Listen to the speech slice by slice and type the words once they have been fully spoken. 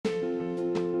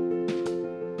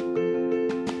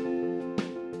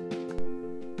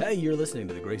Hey, you're listening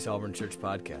to the Grace Auburn Church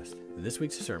Podcast. In this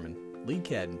week's sermon, Lee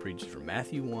Cadden preaches from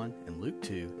Matthew 1 and Luke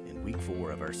 2 in week 4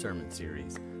 of our sermon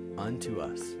series, Unto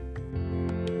Us.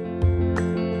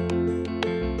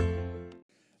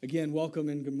 Again, welcome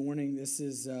and good morning. This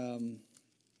is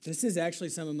actually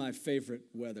some of my favorite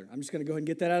weather. I'm just going to go ahead and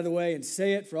get that out of the way and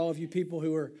say it for all of you people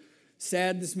who are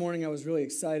sad this morning. I was really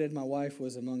excited. My wife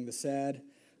was among the sad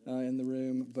in the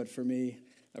room, but for me,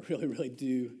 I really, really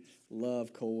do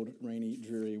love cold, rainy,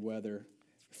 dreary weather.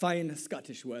 Fine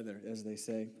Scottish weather, as they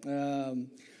say.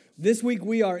 This week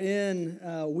we are in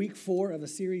week 4 of a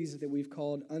series that we've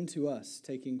called Unto Us,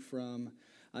 taking from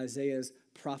Isaiah's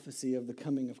prophecy of the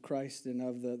coming of Christ and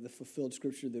of the fulfilled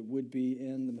scripture that would be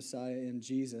in the Messiah, in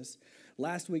Jesus.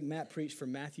 Last week, Matt preached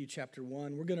from Matthew chapter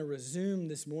 1. We're going to resume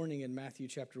this morning in Matthew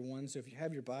chapter 1. So if you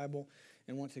have your Bible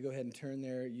and want to go ahead and turn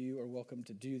there, you are welcome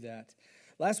to do that.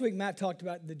 Last week, Matt talked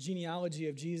about the genealogy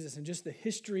of Jesus and just the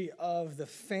history of the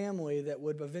family that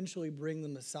would eventually bring the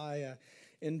Messiah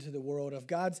into the world, of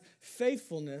God's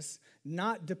faithfulness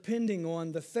not depending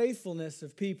on the faithfulness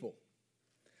of people,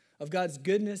 of God's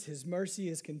goodness, His mercy,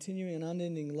 His continuing and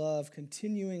unending love,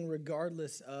 continuing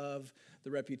regardless of the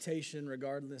reputation,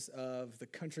 regardless of the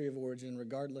country of origin,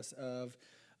 regardless of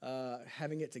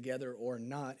having it together or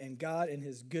not. And God in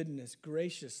His goodness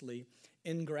graciously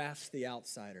engrafts the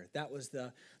outsider. That was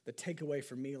the takeaway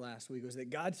for me last week, was that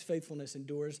God's faithfulness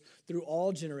endures through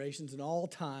all generations and all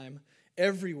time,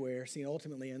 everywhere, seen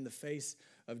ultimately in the face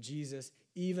of Jesus,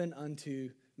 even unto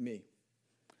me.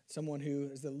 Someone who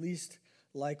is the least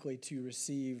likely to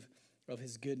receive of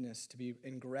His goodness, to be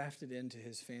engrafted into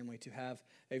His family, to have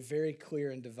a very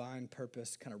clear and divine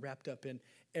purpose kind of wrapped up in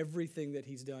everything that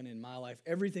He's done in my life,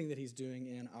 everything that He's doing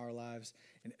in our lives,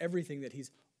 and everything that He's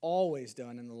always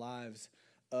done in the lives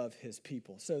of His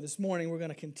people. So this morning we're going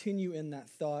to continue in that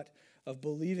thought of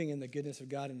believing in the goodness of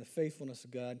God and the faithfulness of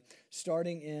God,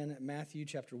 starting in Matthew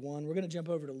chapter 1. We're going to jump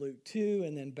over to Luke 2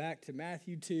 and then back to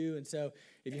Matthew 2. And so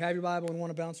if you have your Bible and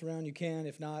want to bounce around, you can.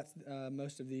 If not,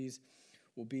 most of these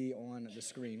will be on the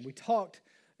screen. We talked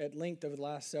at length over the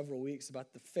last several weeks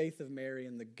about the faith of Mary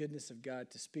and the goodness of God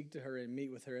to speak to her and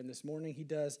meet with her. And this morning He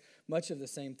does much of the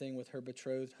same thing with her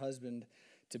betrothed husband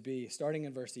to be. Starting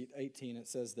in verse 18, it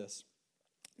says this: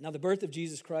 Now the birth of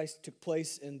Jesus Christ took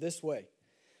place in this way.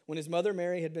 When His mother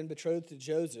Mary had been betrothed to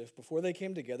Joseph, before they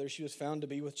came together, she was found to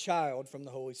be with child from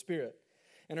the Holy Spirit.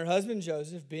 And her husband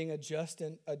Joseph, being a just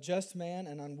man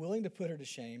and unwilling to put her to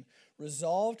shame,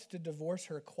 resolved to divorce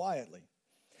her quietly.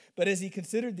 But as he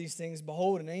considered these things,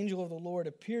 behold, an angel of the Lord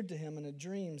appeared to him in a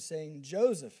dream, saying,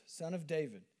 Joseph, son of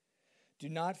David, do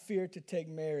not fear to take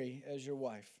Mary as your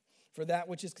wife, for that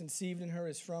which is conceived in her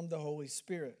is from the Holy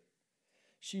Spirit.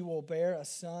 She will bear a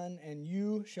son, and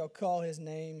you shall call his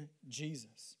name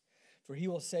Jesus, for he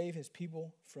will save his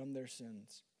people from their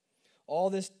sins. All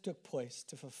this took place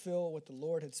to fulfill what the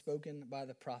Lord had spoken by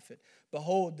the prophet.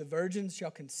 Behold, the virgins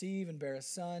shall conceive and bear a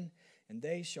son, and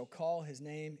they shall call his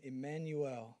name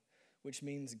Emmanuel, which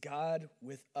means God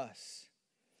with us.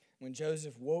 When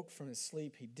Joseph woke from his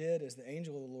sleep, he did as the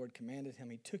angel of the Lord commanded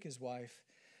him. He took his wife,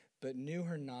 but knew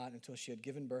her not until she had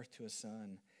given birth to a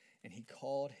son, and he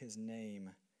called his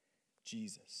name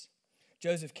Jesus.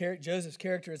 Joseph's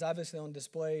character is obviously on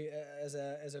display as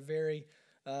a very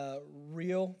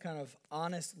real, kind of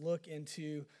honest look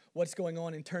into what's going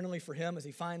on internally for him as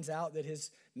he finds out that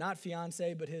his, not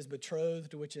fiancé, but his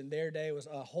betrothed, which in their day was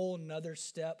a whole nother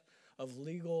step of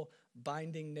legal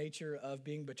binding nature of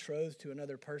being betrothed to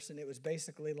another person. It was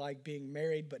basically like being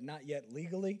married but not yet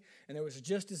legally, and there was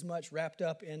just as much wrapped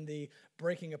up in the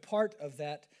breaking apart of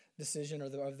that decision or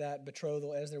of that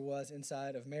betrothal as there was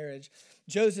inside of marriage.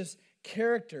 Joseph's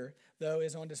character, though,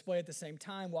 is on display at the same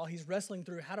time. While he's wrestling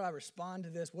through, how do I respond to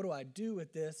this? What do I do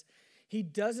with this? He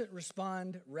doesn't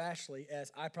respond rashly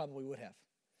as I probably would have.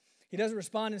 He doesn't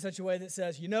respond in such a way that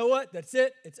says, you know what, that's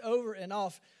it, it's over and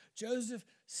off. Joseph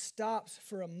stops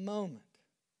for a moment,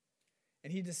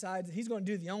 and he decides that he's going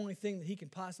to do the only thing that he can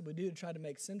possibly do to try to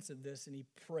make sense of this, and he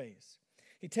prays.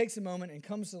 He takes a moment and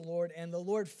comes to the Lord, and the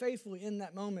Lord faithfully in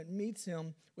that moment meets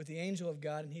him with the angel of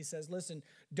God, and he says, listen,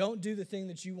 don't do the thing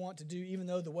that you want to do, even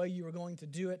though the way you were going to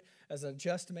do it as a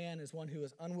just man, as one who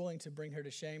is unwilling to bring her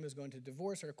to shame, is going to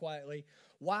divorce her quietly.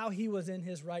 While he was in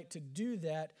his right to do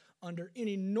that under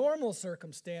any normal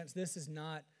circumstance, this is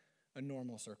not a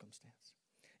normal circumstance.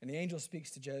 And the angel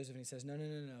speaks to Joseph and he says, no.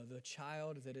 The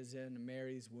child that is in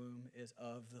Mary's womb is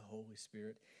of the Holy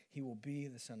Spirit. He will be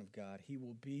the Son of God. He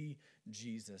will be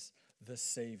Jesus, the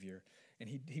Savior. And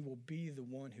he will be the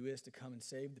one who is to come and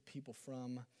save the people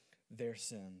from their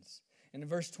sins. And in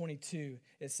verse 22,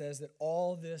 it says that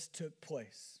all this took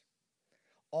place.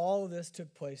 All of this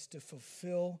took place to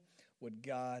fulfill what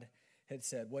God had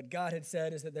said. What God had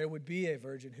said is that there would be a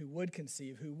virgin who would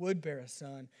conceive, who would bear a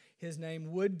son. His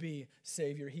name would be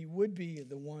Savior. He would be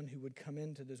the one who would come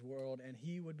into this world, and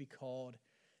he would be called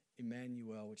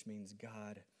Emmanuel, which means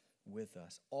God with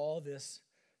us. All this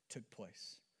took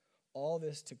place. All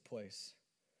this took place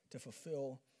to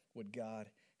fulfill what God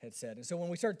had said. And so when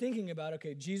we start thinking about,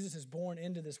 okay, Jesus is born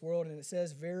into this world, and it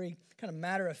says very kind of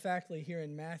matter-of-factly here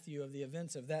in Matthew of the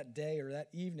events of that day or that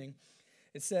evening,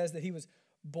 it says that he was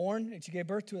born, and she gave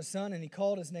birth to a son, and he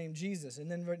called his name Jesus.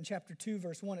 And then in chapter 2,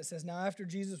 verse 1, it says, now after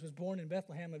Jesus was born in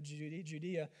Bethlehem of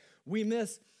Judea, we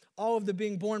miss all of the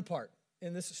being born part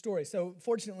in this story. So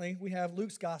fortunately, we have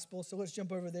Luke's gospel, so let's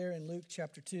jump over there in Luke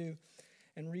chapter 2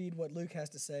 and read what Luke has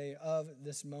to say of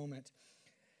this moment.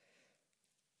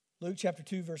 Luke chapter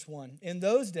 2, verse 1. In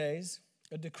those days,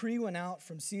 a decree went out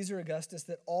from Caesar Augustus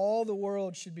that all the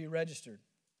world should be registered.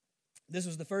 This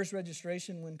was the first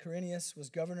registration when Quirinius was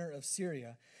governor of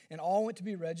Syria, and all went to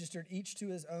be registered, each to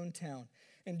his own town.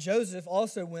 And Joseph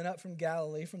also went up from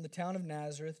Galilee, from the town of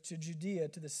Nazareth to Judea,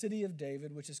 to the city of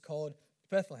David, which is called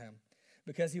Bethlehem,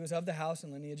 because he was of the house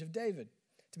and lineage of David,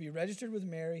 to be registered with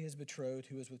Mary, his betrothed,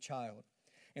 who was with child.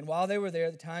 And while they were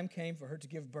there, the time came for her to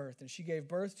give birth. And she gave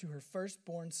birth to her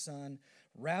firstborn son,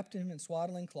 wrapped him in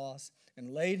swaddling cloths,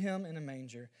 and laid him in a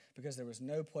manger, because there was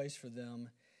no place for them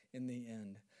in the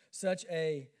inn. Such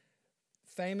a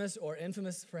famous or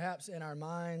infamous, perhaps in our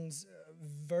minds,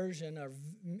 version or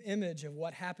image of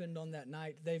what happened on that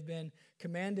night. They've been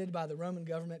commanded by the Roman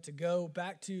government to go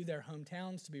back to their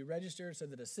hometowns to be registered so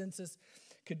that a census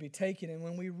could be taken. And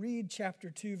when we read chapter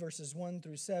 2, verses 1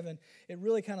 through 7, it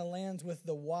really kind of lands with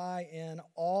the why in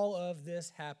all of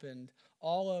this happened.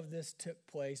 All of this took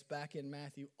place back in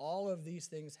Matthew. All of these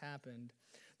things happened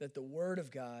that the word of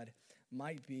God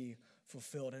might be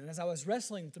fulfilled. And as I was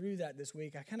wrestling through that this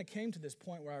week, I kind of came to this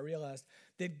point where I realized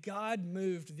that God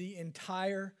moved the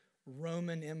entire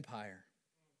Roman Empire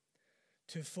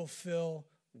to fulfill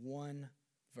one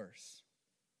verse.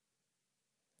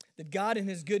 That God in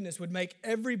his goodness would make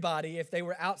everybody, if they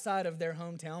were outside of their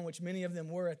hometown, which many of them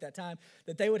were at that time,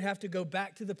 that they would have to go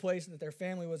back to the place that their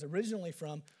family was originally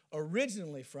from.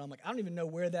 Like, I don't even know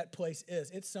where that place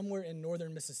is. It's somewhere in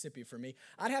northern Mississippi for me.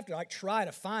 I'd have to try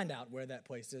to find out where that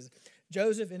place is.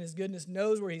 Joseph in his goodness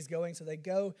knows where he's going, so they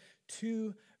go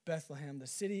to Bethlehem, the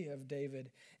city of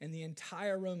David, and the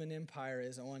entire Roman Empire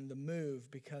is on the move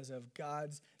because of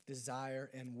God's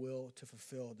desire and will to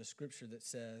fulfill the scripture that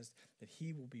says that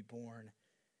he will be born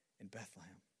in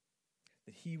Bethlehem,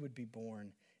 that he would be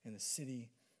born in the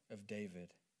city of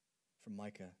David, from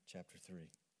Micah chapter 3.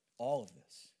 All of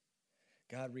this,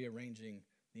 God rearranging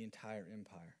the entire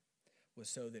empire, was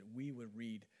so that we would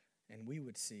read and we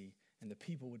would see and the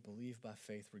people would believe by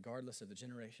faith, regardless of the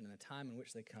generation and the time in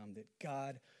which they come, that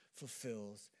God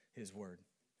fulfills his word.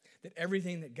 That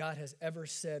everything that God has ever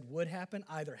said would happen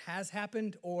either has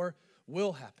happened or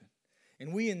will happen.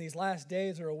 And we in these last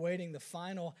days are awaiting the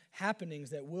final happenings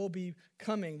that will be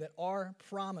coming, that are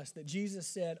promised, that Jesus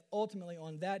said ultimately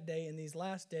on that day, in these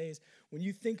last days, when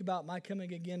you think about my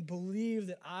coming again, believe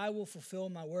that I will fulfill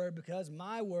my word, because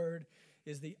my word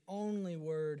is the only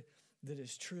word that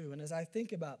is true. And as I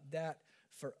think about that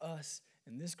for us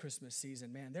in this Christmas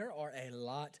season, man, there are a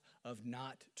lot of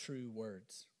not true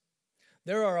words.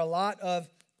 There are a lot of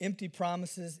empty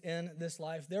promises in this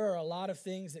life. There are a lot of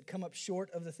things that come up short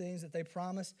of the things that they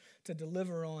promise to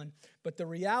deliver on. But the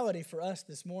reality for us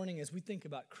this morning, as we think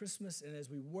about Christmas and as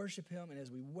we worship him and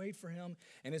as we wait for him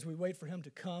and as we wait for him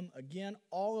to come again,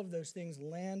 all of those things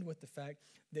land with the fact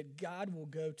that God will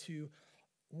go to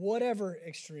whatever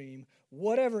extreme,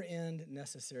 whatever end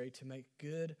necessary to make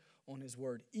good on his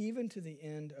word, even to the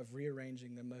end of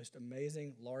rearranging the most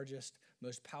amazing, largest,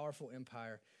 most powerful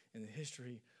empire in the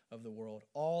history of the world.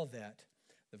 All that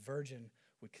the virgin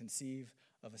would conceive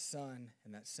of a son,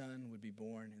 and that son would be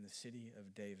born in the city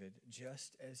of David,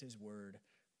 just as his word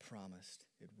promised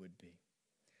it would be.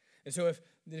 And so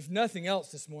if nothing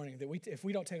else this morning, if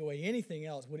we don't take away anything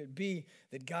else, would it be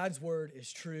that God's word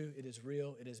is true, it is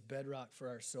real, it is bedrock for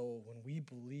our soul when we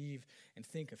believe and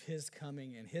think of his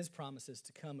coming and his promises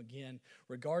to come again,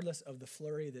 regardless of the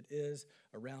flurry that is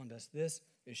around us. This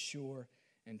is sure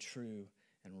and true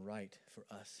and right for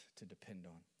us to depend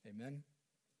on. Amen?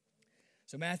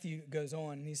 So Matthew goes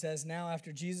on and he says, now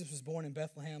after Jesus was born in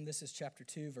Bethlehem, this is chapter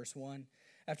 2, verse 1.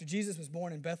 After Jesus was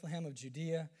born in Bethlehem of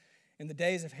Judea, in the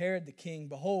days of Herod the king,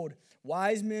 behold,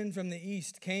 wise men from the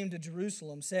east came to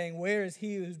Jerusalem, saying, where is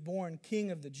he who is born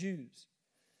King of the Jews?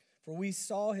 For we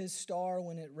saw his star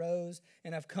when it rose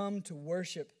and have come to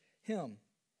worship him.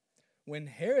 When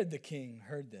Herod the king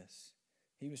heard this,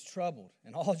 he was troubled,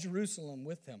 and all Jerusalem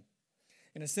with him.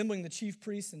 And assembling the chief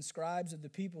priests and scribes of the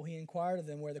people, he inquired of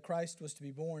them where the Christ was to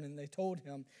be born. And they told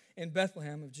him, in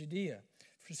Bethlehem of Judea.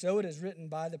 For so it is written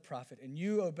by the prophet, and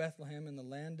you, O Bethlehem, in the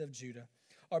land of Judah,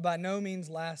 are by no means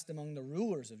last among the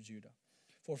rulers of Judah.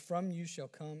 For from you shall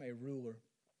come a ruler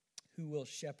who will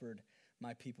shepherd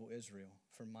my people Israel.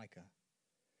 From Micah.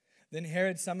 Then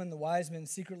Herod summoned the wise men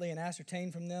secretly and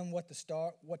ascertained from them what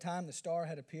time the star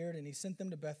had appeared, and he sent them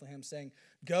to Bethlehem, saying,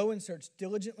 Go and search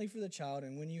diligently for the child,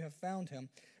 and when you have found him,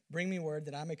 bring me word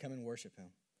that I may come and worship him.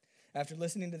 After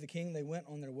listening to the king, they went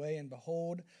on their way, and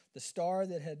behold, the star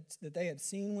that they had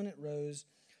seen when it rose,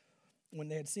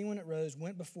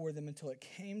 went before them until it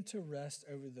came to rest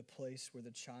over the place where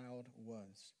the child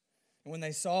was. And when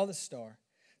they saw the star,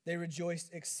 they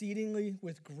rejoiced exceedingly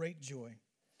with great joy.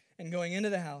 And going into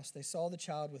the house, they saw the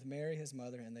child with Mary, his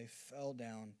mother, and they fell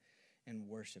down and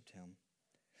worshipped him.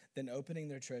 Then opening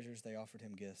their treasures, they offered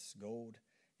him gifts, gold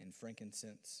and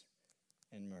frankincense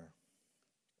and myrrh.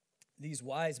 These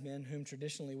wise men, whom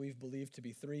traditionally we've believed to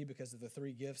be three because of the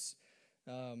three gifts,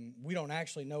 we don't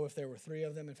actually know if there were three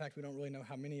of them. In fact, we don't really know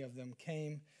how many of them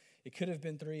came. It could have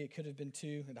been three. It could have been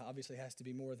two. It obviously has to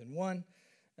be more than one.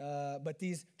 But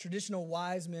these traditional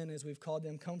wise men, as we've called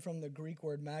them, come from the Greek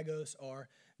word magos or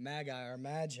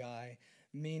magi,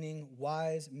 meaning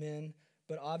wise men,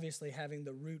 but obviously having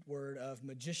the root word of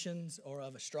magicians or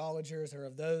of astrologers or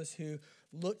of those who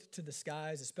looked to the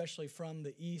skies, especially from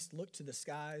the east, looked to the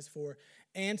skies for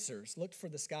answers, looked to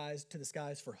the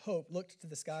skies for hope, looked to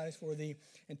the skies for the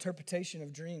interpretation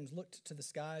of dreams, looked to the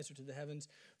skies or to the heavens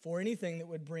for anything that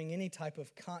would bring any type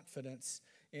of confidence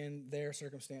in their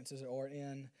circumstances or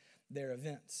in their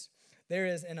events. There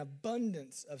is an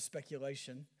abundance of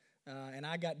speculation, and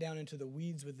I got down into the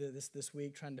weeds with this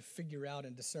week trying to figure out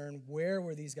and discern where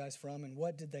were these guys from and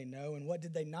what did they know and what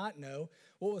did they not know,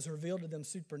 what was revealed to them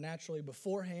supernaturally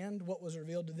beforehand, what was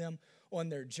revealed to them on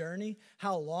their journey,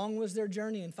 how long was their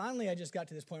journey, and finally I just got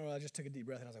to this point where I just took a deep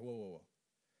breath and I was like, whoa.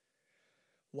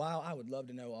 While I would love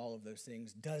to know all of those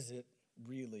things, does it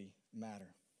really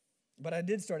matter? But I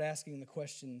did start asking the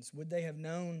questions, would they have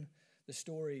known the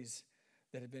stories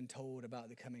that had been told about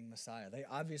the coming Messiah? They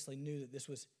obviously knew that this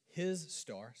was his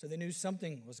star, so they knew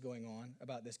something was going on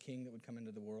about this king that would come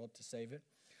into the world to save it.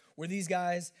 Were these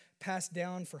guys passed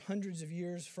down for hundreds of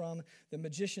years from the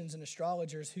magicians and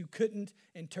astrologers who couldn't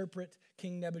interpret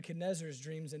King Nebuchadnezzar's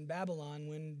dreams in Babylon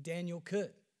when Daniel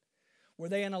could? Were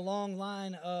they in a long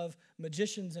line of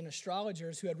magicians and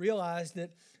astrologers who had realized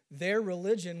that their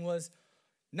religion was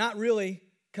not really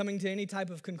coming to any type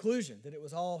of conclusion, that it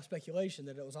was all speculation,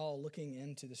 that it was all looking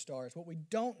into the stars? What we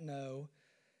don't know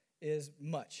is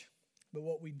much. But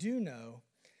what we do know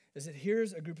is that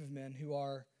here's a group of men who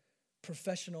are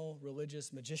professional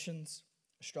religious magicians,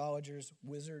 astrologers,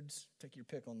 wizards, take your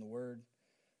pick on the word.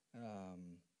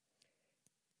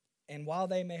 And while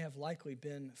they may have likely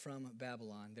been from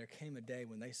Babylon, there came a day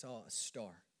when they saw a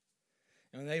star.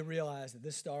 And when they realized that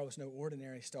this star was no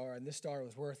ordinary star, and this star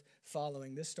was worth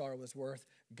following, this star was worth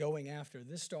going after,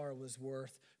 this star was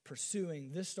worth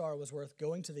pursuing, this star was worth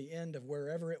going to the end of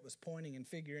wherever it was pointing and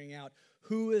figuring out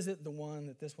who is it the one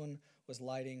that this one was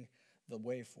lighting the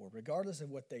way for. Regardless of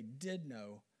what they did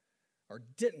know or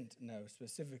didn't know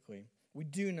specifically, we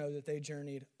do know that they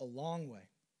journeyed a long way.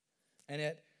 And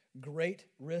at great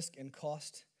risk and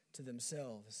cost to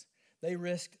themselves, they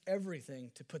risked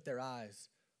everything to put their eyes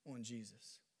on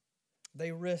Jesus.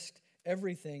 They risked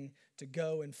everything to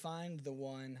go and find the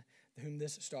one whom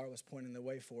this star was pointing the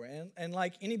way for. And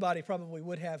like anybody probably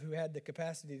would have who had the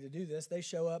capacity to do this, they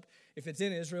show up. If it's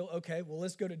in Israel, okay, well,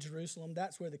 let's go to Jerusalem.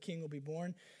 That's where the king will be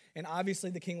born. And obviously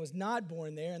the king was not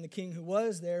born there, and the king who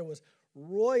was there was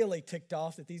royally ticked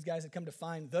off that these guys had come to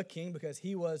find the king because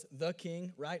he was the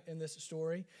king, right, in this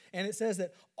story. And it says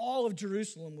that all of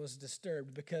Jerusalem was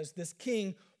disturbed because this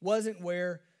king wasn't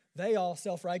where they all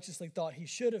self-righteously thought he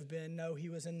should have been. No, he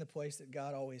was in the place that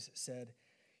God always said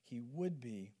he would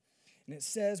be. And it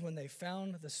says when they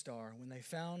found the star, when they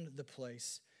found the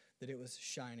place that it was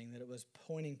shining, that it was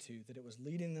pointing to, that it was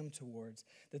leading them towards,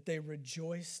 that they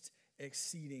rejoiced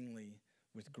exceedingly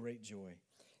with great joy.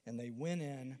 And they went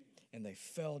in and they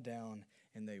fell down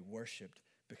and they worshiped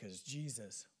because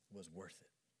Jesus was worth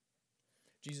it.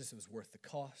 Jesus was worth the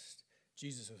cost.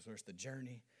 Jesus was worth the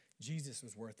journey. Jesus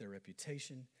was worth their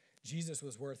reputation. Jesus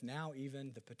was worth now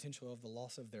even the potential of the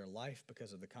loss of their life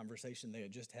because of the conversation they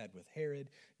had just had with Herod.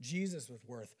 Jesus was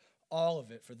worth all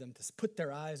of it for them to put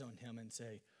their eyes on him and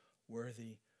say,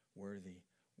 worthy, worthy,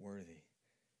 worthy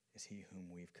is he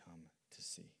whom we've come to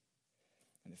see.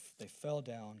 And if they fell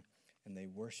down and they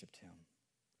worshiped him.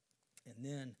 And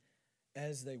then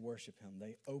as they worship him,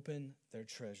 they open their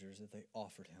treasures that they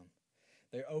offered him.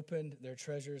 They opened their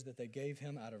treasures that they gave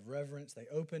him out of reverence. They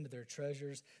opened their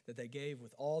treasures that they gave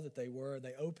with all that they were.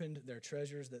 They opened their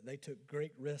treasures that they took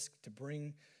great risk to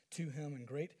bring to him and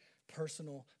great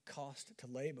personal cost to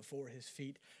lay before his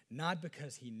feet, not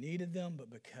because he needed them, but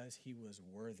because he was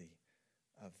worthy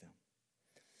of them.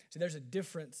 So there's a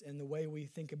difference in the way we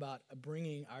think about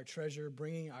bringing our treasure,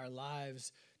 bringing our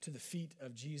lives to the feet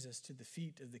of Jesus, to the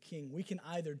feet of the King. We can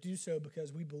either do so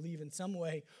because we believe in some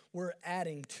way we're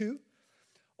adding to,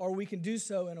 or we can do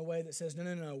so in a way that says,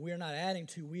 no, we're not adding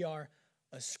to, we are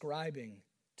ascribing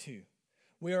to.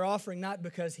 We are offering not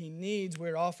because he needs,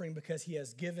 we're offering because he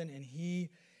has given and he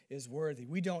is worthy.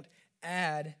 We don't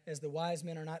add, as the wise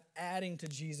men are not adding to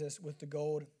Jesus with the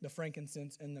gold, the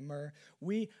frankincense, and the myrrh.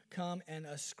 We come and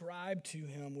ascribe to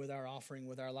him with our offering,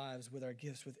 with our lives, with our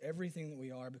gifts, with everything that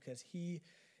we are, because he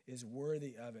is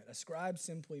worthy of it. Ascribe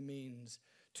simply means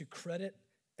to credit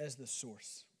as the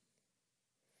source.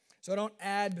 So I don't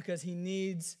add because he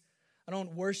needs. I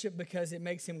don't worship because it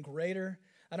makes him greater.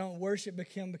 I don't worship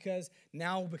him because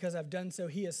I've done so,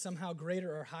 he is somehow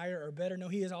greater or higher or better. No,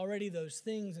 he is already those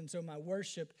things, and so my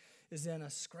worship is in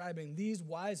ascribing. These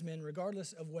wise men,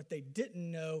 regardless of what they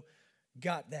didn't know,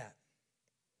 got that.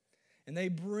 And they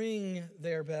bring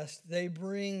their best. They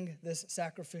bring this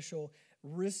sacrificial,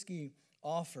 risky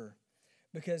offer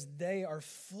because they are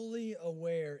fully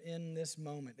aware in this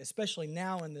moment, especially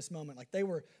now in this moment. Like they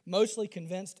were mostly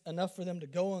convinced enough for them to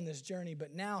go on this journey,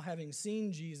 but now having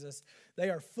seen Jesus, they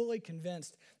are fully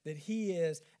convinced that he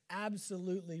is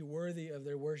absolutely worthy of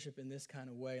their worship in this kind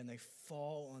of way, and they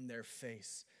fall on their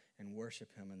face and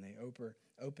worship him, and they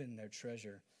open their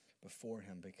treasure before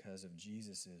him because of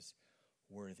Jesus'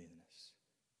 worthiness.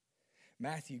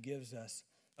 Matthew gives us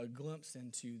a glimpse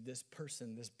into this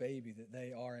person, this baby that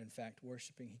they are in fact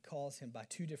worshiping. He calls him by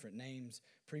two different names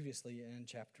previously in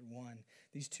chapter 1.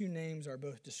 These two names are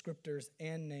both descriptors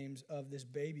and names of this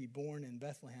baby born in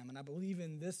Bethlehem. And I believe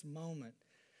in this moment,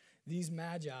 these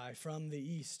magi from the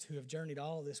east who have journeyed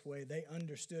all this way, they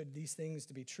understood these things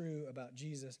to be true about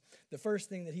Jesus. The first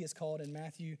thing that he is called in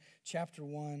Matthew chapter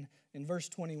 1 in verse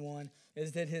 21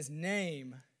 is that his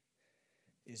name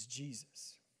is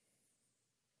Jesus.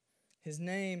 His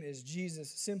name is Jesus,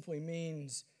 simply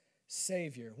means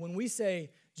Savior. When we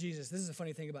say Jesus, this is a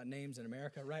funny thing about names in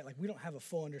America, right? Like we don't have a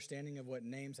full understanding of what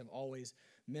names have always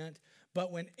meant.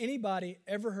 But when anybody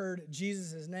ever heard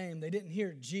Jesus' name, they didn't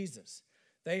hear Jesus.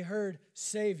 They heard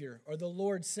Savior, or the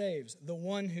Lord saves, the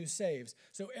one who saves.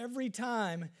 So every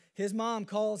time his mom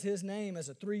calls his name as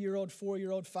a 3-year-old,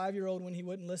 4-year-old, 5-year-old when he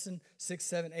wouldn't listen, 6,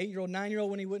 7, 8-year-old, 9-year-old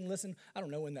when he wouldn't listen. I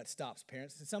don't know when that stops,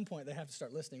 parents. At some point they have to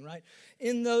start listening, right?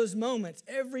 In those moments,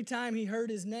 every time he heard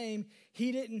his name,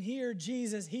 he didn't hear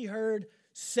Jesus, he heard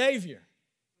Savior.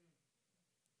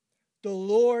 The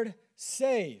Lord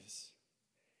saves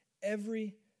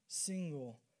every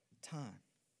single time.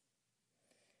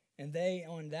 And they,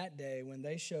 on that day, when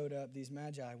they showed up, these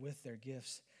magi with their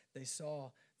gifts, they saw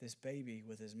this baby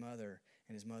with his mother,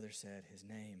 and his mother said, his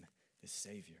name is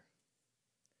Savior.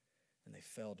 And they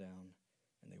fell down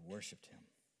and they worshiped him.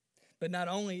 But not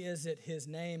only is it his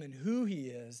name and who he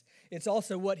is, it's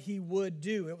also what he would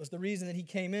do. It was the reason that he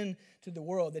came into the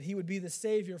world, that he would be the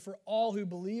Savior for all who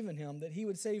believe in him, that he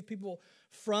would save people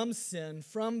from sin,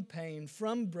 from pain,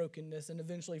 from brokenness, and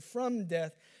eventually from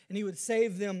death. And he would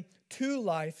save them to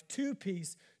life, to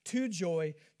peace, to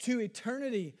joy, to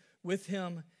eternity with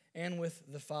him and with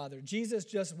the Father. Jesus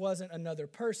just wasn't another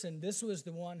person. This was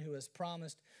the one who was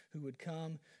promised, who would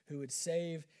come, who would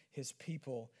save his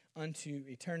people unto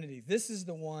eternity. This is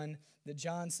the one that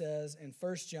John says in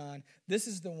 1 John, this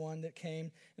is the one that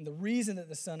came, and the reason that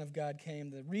the Son of God came,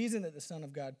 the reason that the Son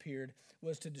of God appeared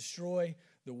was to destroy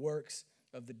the works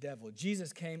of the devil.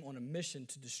 Jesus came on a mission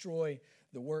to destroy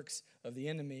the works of the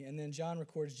enemy. And then John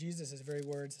records Jesus' very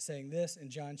words saying this in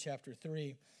John chapter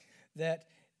 3, that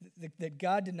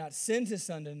God did not send his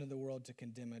Son into the world to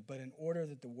condemn it, but in order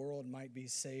that the world might be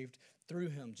saved through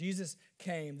him. Jesus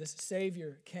came, this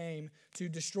Savior came to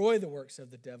destroy the works of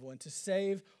the devil and to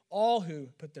save all who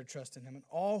put their trust in him and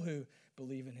all who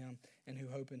believe in him and who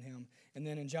hope in him. And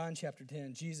then in John chapter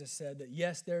 10, Jesus said that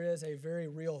yes, there is a very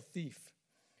real thief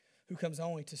who comes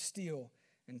only to steal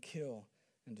and kill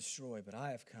and destroy, but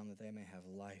I have come that they may have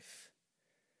life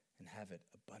and have it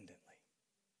abundantly.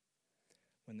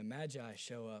 When the Magi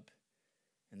show up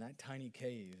in that tiny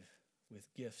cave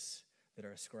with gifts that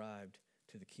are ascribed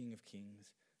to the King of Kings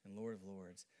and Lord of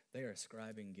Lords, they are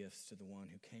ascribing gifts to the one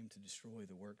who came to destroy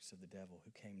the works of the devil,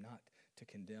 who came not to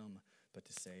condemn but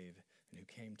to save, and who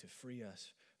came to free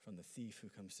us from the thief who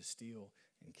comes to steal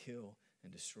and kill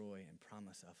and destroy and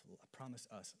promise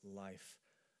us life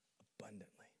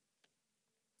abundantly.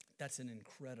 That's an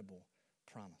incredible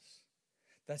promise.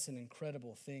 That's an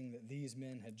incredible thing that these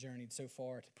men had journeyed so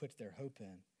far to put their hope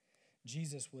in.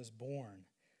 Jesus was born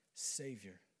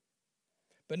Savior.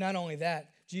 But not only that,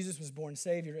 Jesus was born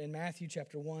Savior. In Matthew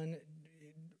chapter 1,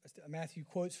 Matthew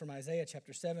quotes from Isaiah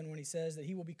chapter 7 when he says that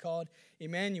he will be called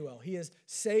Emmanuel. He is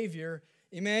Savior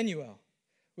Emmanuel,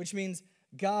 which means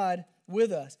God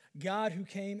with us, God who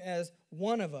came as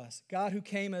one of us, God who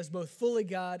came as both fully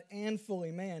God and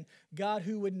fully man, God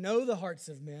who would know the hearts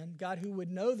of men, God who would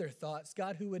know their thoughts,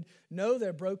 God who would know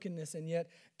their brokenness, and yet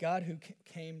God who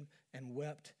came and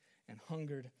wept and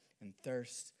hungered and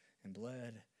thirsted and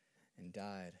bled and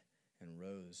died and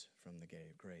rose from the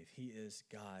grave. He is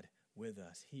God with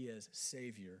us. He is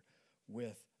Savior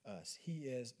with us. He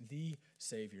is the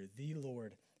Savior. The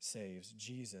Lord saves.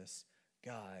 Jesus,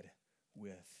 God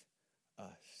with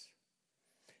us.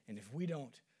 And if we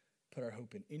don't put our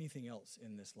hope in anything else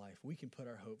in this life, we can put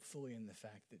our hope fully in the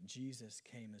fact that Jesus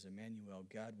came as Emmanuel,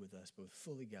 God with us, both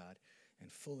fully God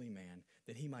and fully man,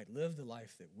 that he might live the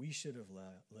life that we should have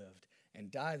lived and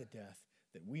die the death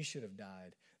that we should have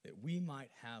died, that we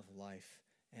might have life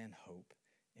and hope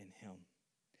in him.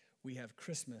 We have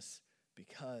Christmas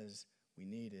because we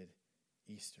needed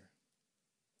Easter.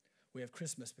 We have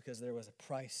Christmas because there was a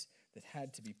price that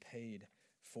had to be paid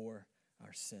for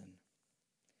our sin.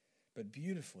 But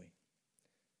beautifully,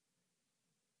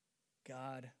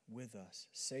 God with us,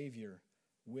 Savior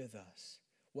with us,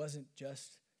 wasn't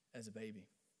just as a baby.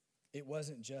 It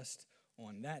wasn't just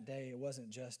on that day. It wasn't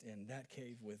just in that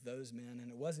cave with those men.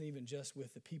 And it wasn't even just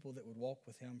with the people that would walk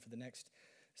with him for the next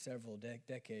several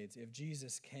decades. If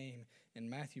Jesus came, and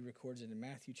Matthew records it in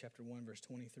Matthew chapter 1, verse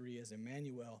 23, as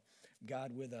Emmanuel,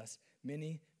 God with us,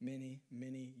 many, many,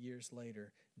 many years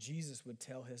later, Jesus would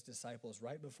tell his disciples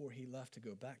right before he left to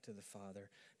go back to the Father,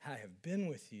 I have been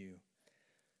with you,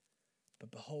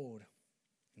 but behold,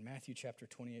 in Matthew chapter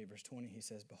 28, verse 20, he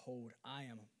says, behold, I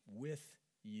am with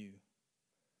you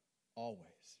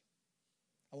always.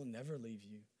 I will never leave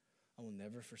you. I will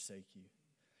never forsake you.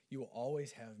 You will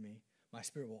always have me. My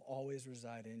Spirit will always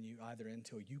reside in you, either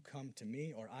until you come to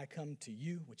me or I come to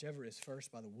you, whichever is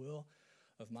first by the will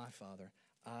of my Father.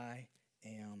 I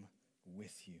am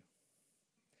with you.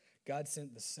 God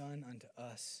sent the Son unto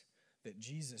us that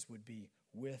Jesus would be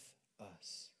with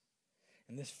us.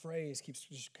 And this phrase keeps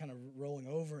just kind of rolling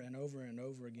over and over and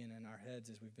over again in our heads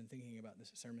as we've been thinking about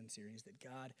this sermon series, that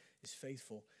God is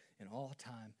faithful in all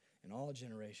time, in all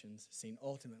generations, seen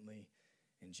ultimately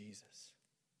in Jesus.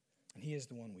 And he is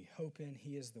the one we hope in.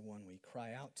 He is the one we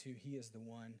cry out to. He is the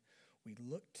one we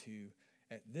look to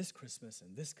at this Christmas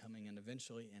and this coming and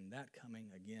eventually in that coming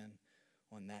again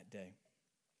on that day.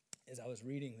 As I was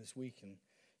reading this week and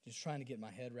just trying to get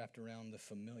my head wrapped around the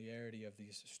familiarity of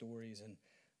these stories and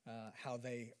how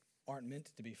they aren't meant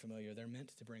to be familiar. They're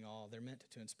meant to bring awe. They're meant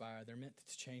to inspire. They're meant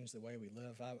to change the way we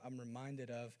live. I'm reminded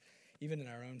of, even in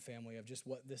our own family, of just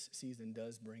what this season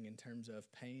does bring in terms of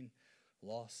pain,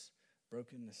 loss,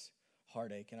 brokenness,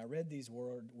 heartache. And I read these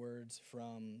words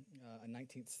from a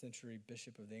 19th century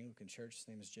bishop of the Anglican Church. His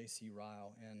name is J.C.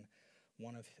 Ryle, and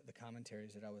one of the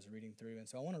commentaries that I was reading through. And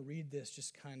so I want to read this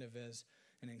just kind of as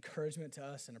an encouragement to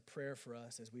us and a prayer for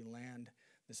us as we land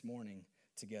this morning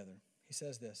together. He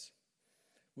says this,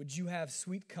 would you have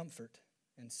sweet comfort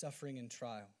in suffering and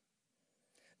trial?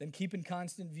 Then keep in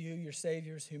constant view your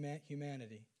Savior's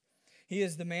humanity. He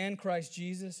is the man Christ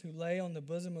Jesus who lay on the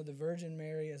bosom of the Virgin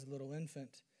Mary as a little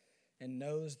infant and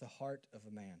knows the heart of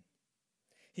a man.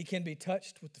 He can be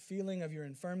touched with the feeling of your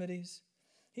infirmities.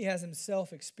 He has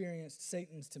himself experienced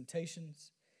Satan's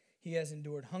temptations. He has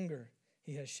endured hunger.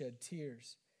 He has shed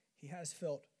tears. He has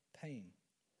felt pain.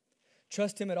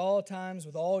 Trust him at all times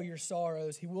with all your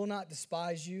sorrows. He will not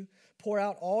despise you. Pour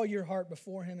out all your heart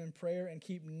before him in prayer and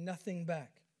keep nothing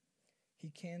back. He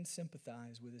can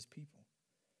sympathize with his people.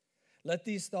 Let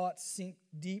these thoughts sink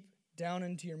deep down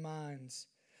into your minds.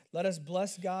 Let us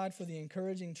bless God for the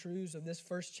encouraging truths of this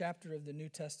first chapter of the New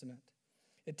Testament.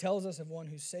 It tells us of one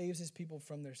who saves his people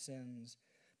from their sins.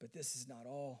 But this is not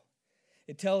all.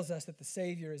 It tells us that the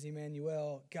Savior is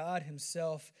Emmanuel, God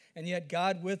himself, and yet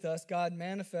God with us, God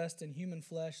manifest in human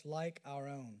flesh like our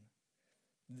own.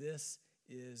 This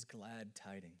is glad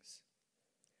tidings.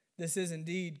 This is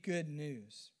indeed good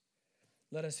news.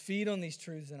 Let us feed on these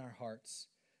truths in our hearts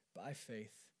by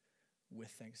faith with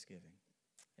thanksgiving.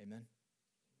 Amen.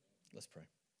 Let's pray.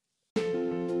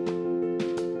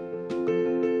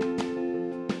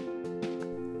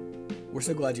 We're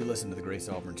so glad you listened to the Grace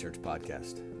Auburn Church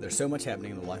podcast. There's so much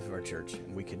happening in the life of our church,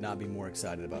 and we could not be more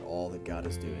excited about all that God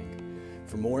is doing.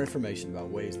 For more information about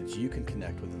ways that you can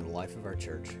connect within the life of our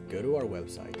church, go to our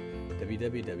website,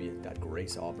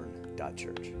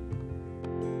 www.graceauburn.church.